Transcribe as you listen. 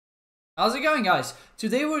How's it going, guys?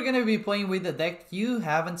 Today we're gonna be playing with a deck you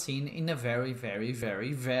haven't seen in a very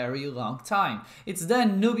long time. It's the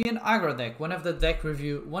Anubian aggro deck, one of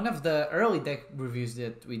the early deck reviews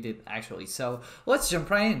that we did actually. So let's jump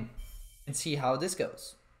right in and see how this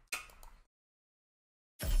goes.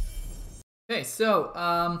 Okay,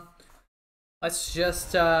 so let's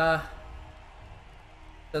just so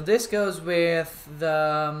this goes with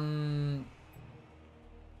the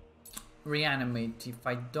reanimate. If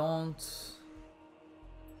I don't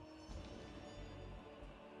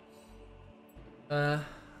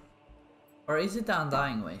or is it the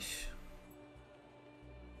Undying Wish?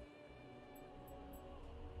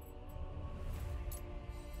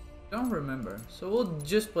 Don't remember, so we'll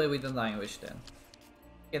just play with the Undying Wish then.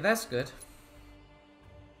 Yeah, that's good.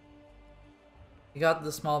 We got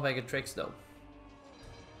the small bag of tricks though.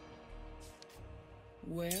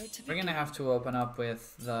 We're gonna have to open up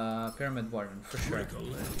with the Pyramid Warden for sure.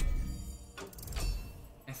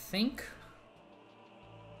 I think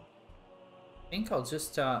I'll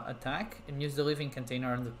just attack and use the Living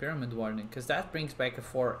Container on the Pyramid Warden, because that brings back a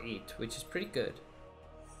 4/8, which is pretty good.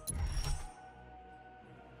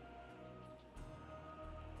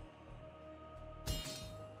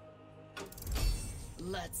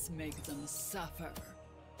 Let's make them suffer.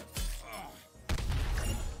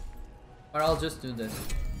 Or I'll just do this.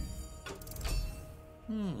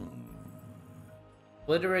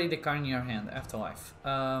 Obliterate the card in your hand, Afterlife.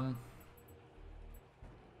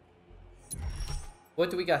 What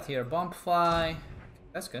do we got here? Bomb Fly.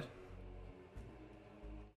 That's good.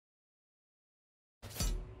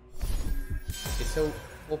 Okay, so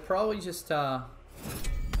we'll probably just you're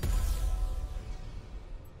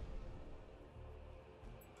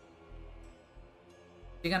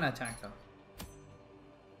gonna attack though.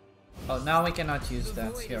 Oh, now we cannot use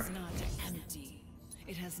that here. Is not empty.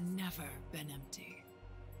 It has never been empty.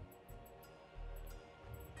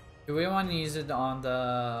 Do we want to use it on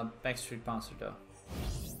the Backstreet Monster though?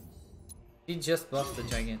 He just buffed the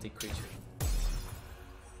gigantic creature.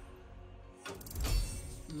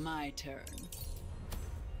 My turn.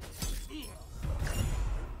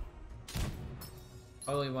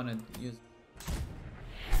 Probably want to use.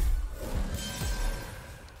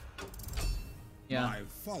 Yeah. My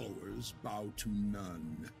followers bow to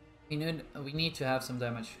none. We need to have some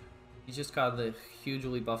damage. He just got the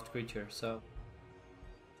hugely buffed creature, so.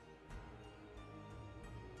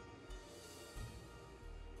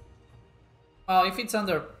 Well, if it's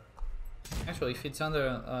under, actually, if it's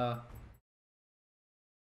under,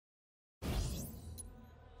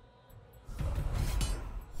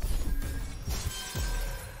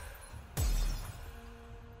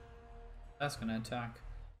 that's gonna attack.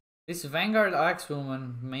 This Vanguard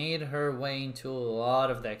Axewoman made her way into a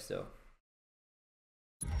lot of decks though.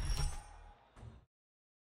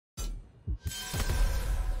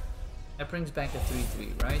 That brings back a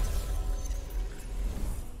 3/3, right?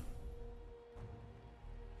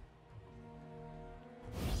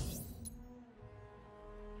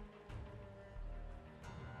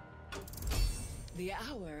 The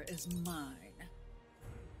hour is mine.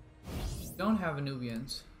 Don't have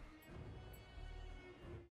Anubians.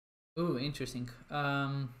 Ooh, interesting.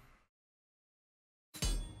 Now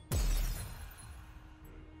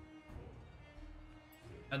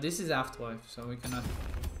this is Afterlife, so we cannot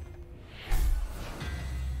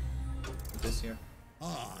put this here.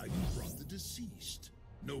 Ah, you brought the deceased.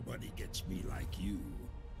 Nobody gets me like you.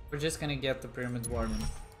 We're just gonna get the Pyramid Warden.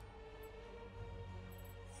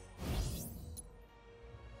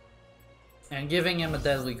 And giving him a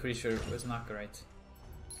deadly creature was not great.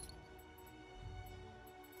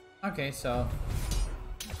 Okay, so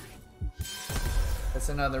that's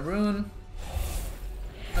another rune.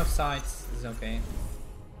 Enough sights is okay.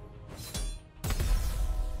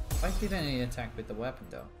 Why didn't he attack with the weapon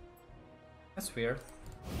though? That's weird.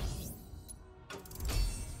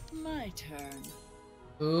 My turn.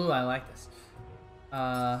 Ooh, I like this.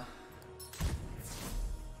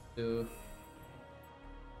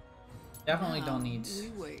 Definitely Now don't need we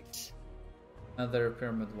wait. another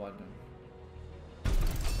Pyramid Warden.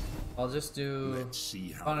 I'll just do Let's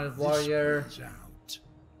see how Honored this Warrior. plays out.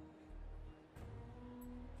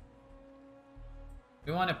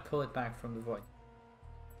 We want to pull it back from the void.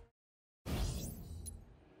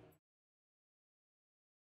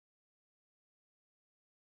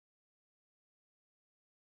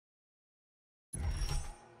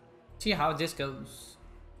 See how this goes.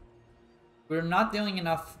 We're not dealing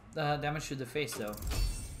enough damage to the face though.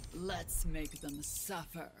 Let's make them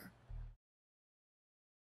suffer.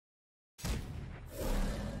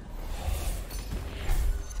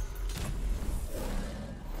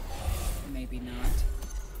 Maybe not.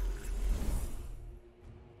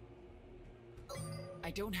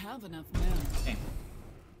 I don't have enough mana. Okay.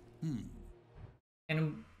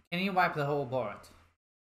 Can you wipe the whole board?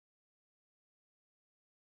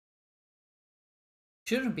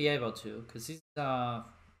 Shouldn't be able to, because he's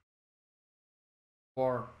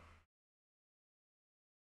for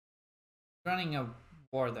running a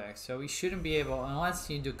war deck, so we shouldn't be able unless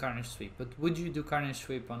you do Carnage Sweep. But would you do Carnage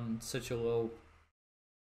Sweep on such a low?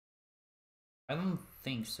 I don't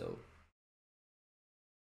think so.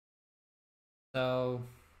 So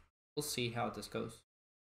we'll see how this goes.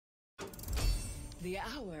 The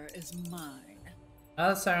hour is mine.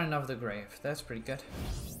 Another Siren of the Grave. That's pretty good.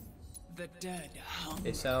 The dead hunger.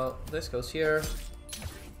 Okay, so this goes here.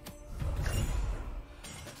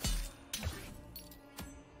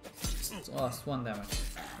 It's lost 1 damage.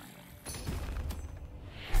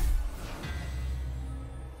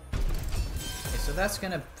 Okay, so that's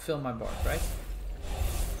gonna fill my board, right?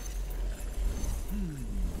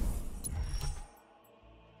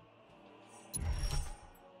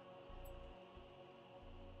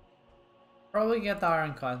 Probably get the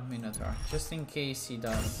Ironclad Minotaur, just in case he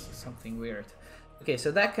does something weird. Okay,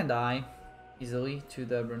 so that can die easily to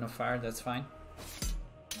the Rune of Fire, that's fine.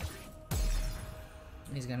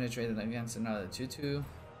 He's gonna trade it against another 2/2.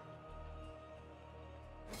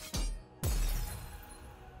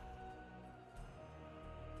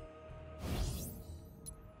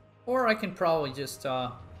 Or I can probably just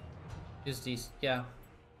use these. Yeah,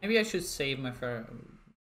 maybe I should save my fire.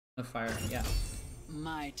 Yeah.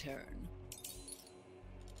 My turn.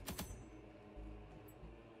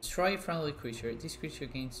 Destroy a friendly creature. This creature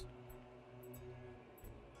gains.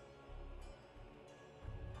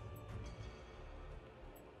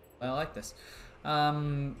 I like this.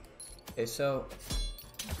 Okay, so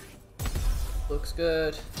looks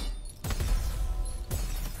good.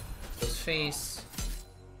 Goes face.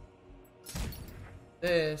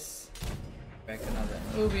 This. Back another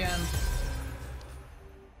Anubian.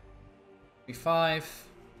 3/5.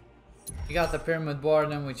 We got the Pyramid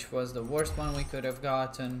Warden, which was the worst one we could have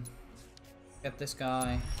gotten. Get this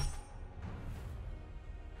guy.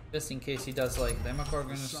 Just in case he does like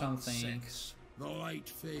Demogorgon or something. Sets, the light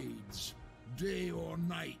fades. Day or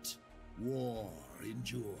night, war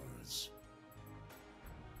endures.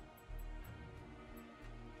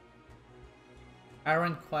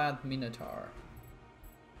 Ironclad Minotaur.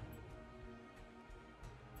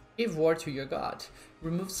 Give war to your god.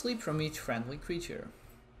 Remove sleep from each friendly creature.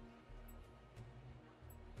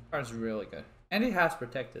 Card's really good. And it has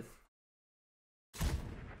protected.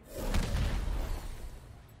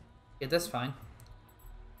 Yeah, that's fine.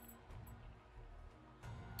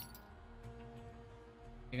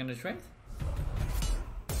 You're gonna trade?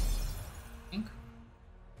 Think?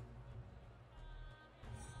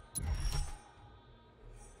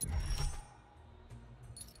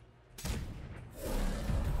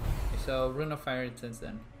 Okay, so Rune of Fire since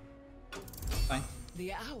then. Fine.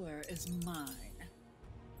 The hour is mine.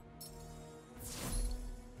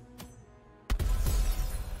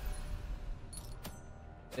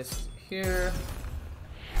 This here.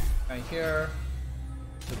 Right here.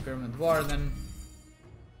 The Pyramid Warden.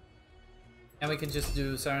 And we can just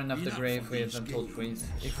do Siren of the Grave with Untold Quizz.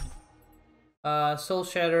 Soul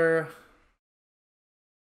Shatter.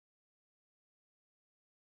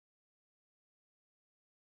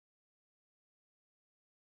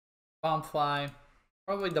 Bombfly.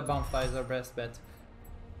 Probably the Bombfly is our best bet.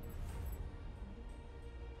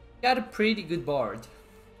 Got a pretty good board.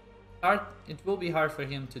 It will be hard for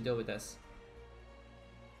him to deal with this.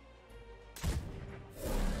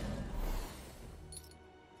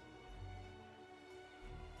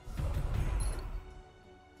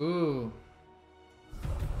 Ooh.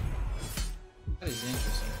 That is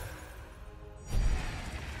interesting.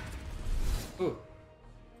 Ooh.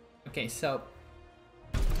 Okay, so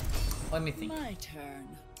let me think. My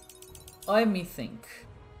turn. Let me think.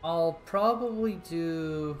 I'll probably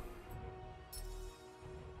do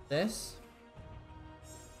this.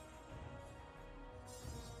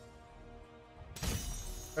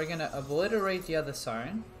 We're gonna obliterate the other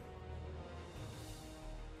Siren.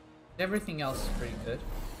 Everything else is pretty good.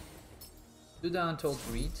 Do the Untold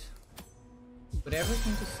Greed. Put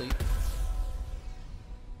everything to sleep.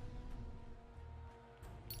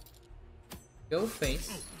 Go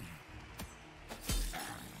face.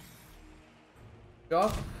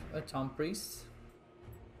 Drop a Tom Priest.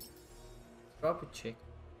 Drop a chick.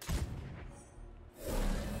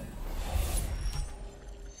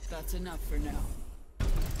 That's enough for now.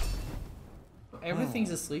 Everything's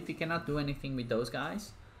asleep. You cannot do anything with those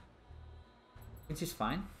guys, which is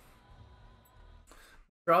fine.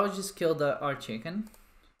 Probably just kill our chicken.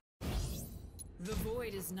 The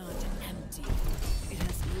void is not empty. It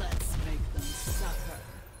has let's make them suffer.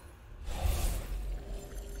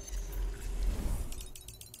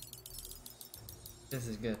 This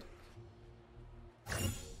is good.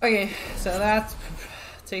 Okay, so that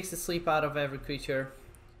takes the sleep out of every creature.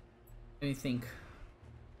 Let me think.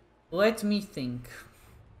 Let me think.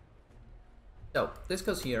 So, this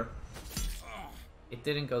goes here. It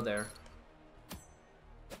didn't go there.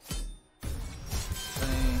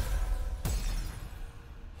 Okay.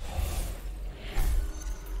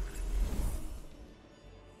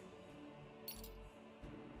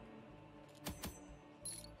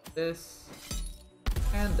 This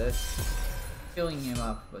and this. Killing him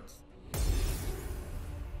up, but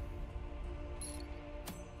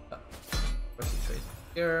concentrate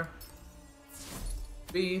here.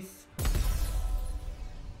 Breathe.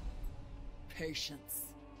 Patience.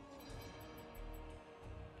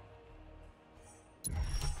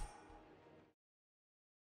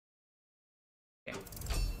 Okay.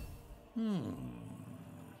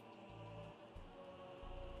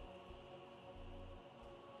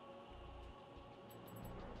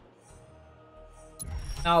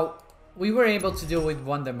 Now, we were able to deal with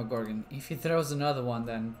one Demogorgon. If he throws another one,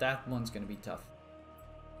 then that one's gonna be tough.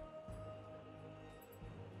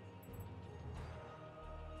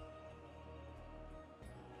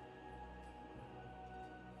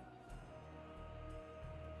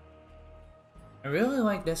 I really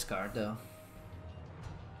like this card though.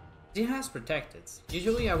 It has protected.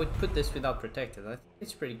 Usually I would put this without protected. I think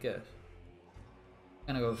it's pretty good.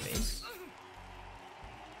 Gonna go face.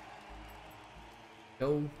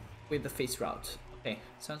 Go with the face route. Okay,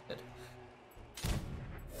 sounds good.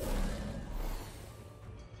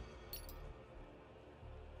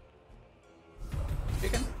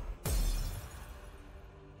 Chicken.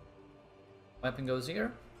 Weapon goes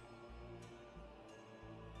here.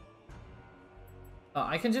 Oh,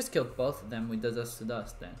 I can just kill both of them with the dust to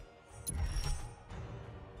dust then.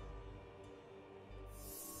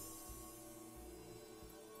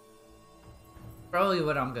 Probably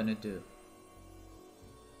what I'm gonna do.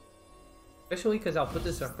 Especially because I'll put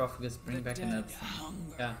the sarcophagus, bring back another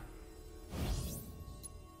thing. Yeah.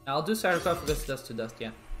 I'll do sarcophagus dust to dust,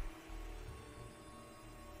 yeah.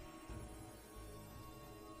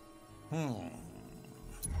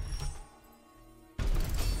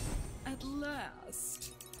 At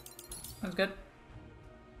last. Sounds good.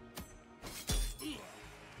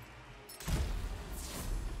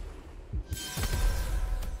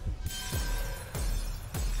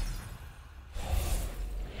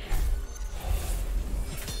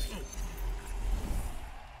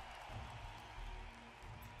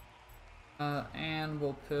 And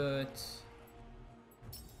we'll put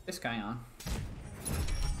this guy on.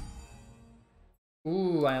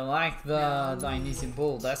 Ooh, I like the Dionysian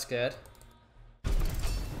Bull, that's good.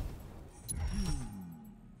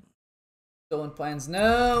 Stolen plans.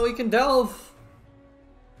 No, we can delve.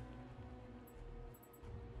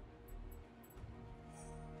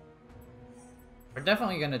 We're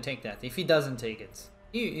definitely gonna take that. If he doesn't take it,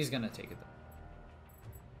 he's gonna take it.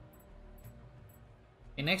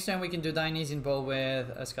 Okay, next time we can do Dionysian Bowl with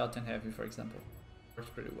a Skeleton Heavy, for example. Works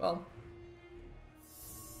pretty well.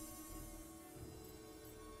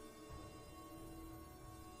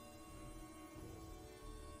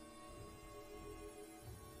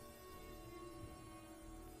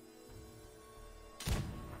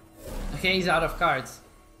 Okay, he's out of cards.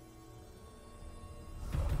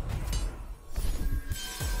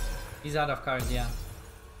 He's out of cards, yeah.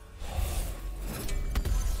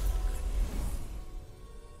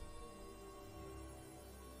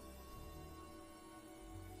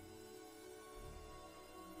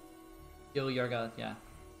 Kill your god, yeah.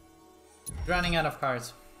 Running out of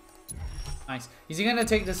cards. Nice. Is he gonna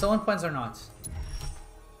take the stolen points or not?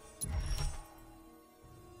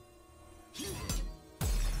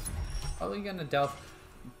 Probably gonna delve.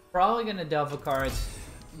 Probably gonna delve a card.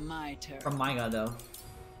 My turn. From my god though.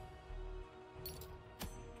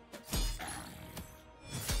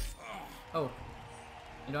 Oh,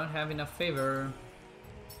 you don't have enough favor.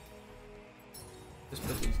 Just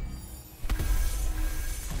put these.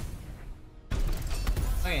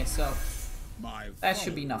 Okay, so that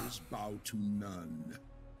should be enough. Bow to none.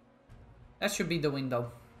 That should be the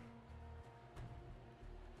window.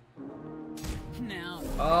 Now.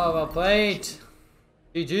 Oh, well played.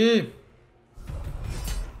 GG.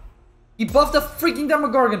 He buffed the freaking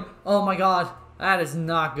Demogorgon. Oh my god, that is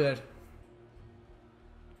not good.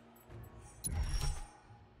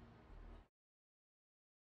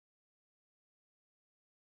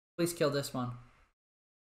 Please kill this one.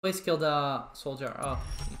 Please kill the soldier. Oh.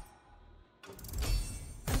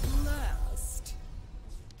 At last.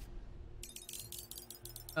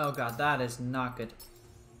 Oh god, that is not good.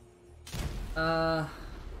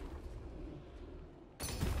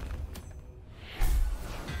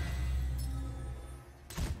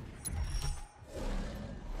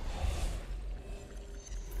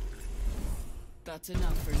 That's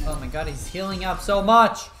enough for now. Oh my god, he's healing up so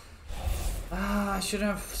much! Ah, I should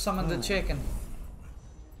have summoned the chicken.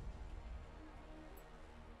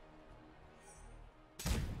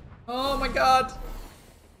 Oh my god!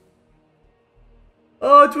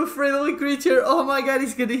 Oh, it's a friendly creature! Oh my god,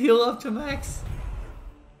 he's gonna heal up to max!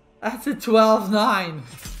 That's a 12-9!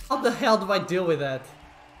 How the hell do I deal with that?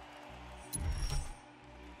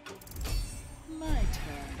 My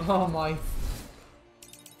turn. Oh my...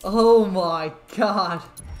 Oh my god!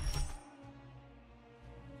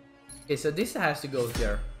 Okay, so this has to go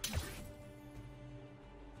here.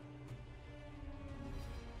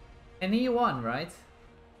 And he won, right?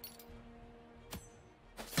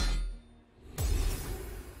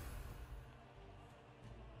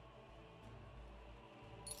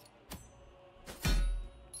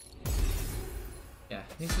 Yeah,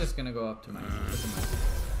 he's just gonna go up to max.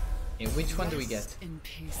 Okay, which one do we get? Rest in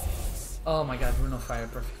pieces. Oh my god, Rune of Fire,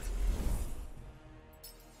 perfect.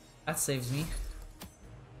 That saves me.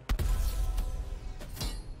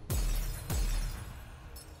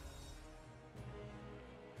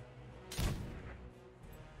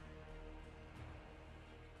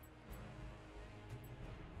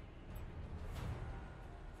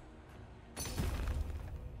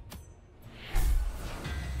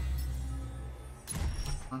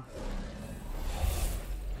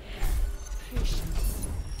 Patience.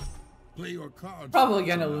 Play your cards. Probably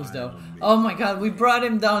gonna lose though. Oh my god, we brought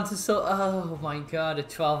him down to so... Oh my god, a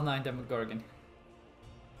 12-9 Demogorgon.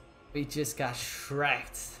 We just got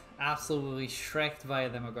shreked. Absolutely shreked by a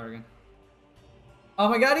Demogorgon. Oh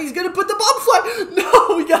my god, he's gonna put the bomb fly!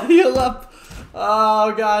 No, we gotta heal up!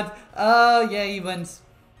 Oh god. Oh yeah, he wins.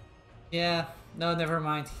 Yeah, no, never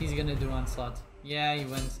mind. He's gonna do Onslaught. Yeah, he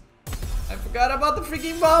wins. I forgot about the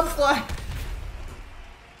freaking bomb fly!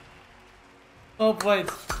 Oh wait,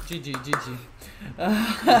 GG, GG.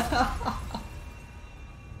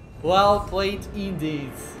 Well played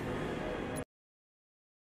indeed.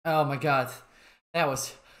 Oh my god, that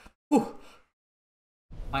was... Whew.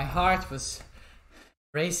 My heart was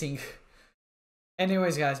racing.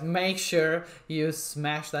 Anyways guys, make sure you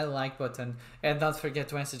smash that like button and don't forget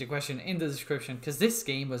to answer the question in the description, because this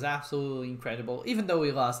game was absolutely incredible. Even though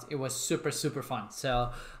we lost, it was super fun.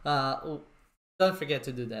 So don't forget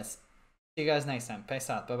to do this. See you guys next time. Peace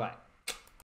out. Bye bye.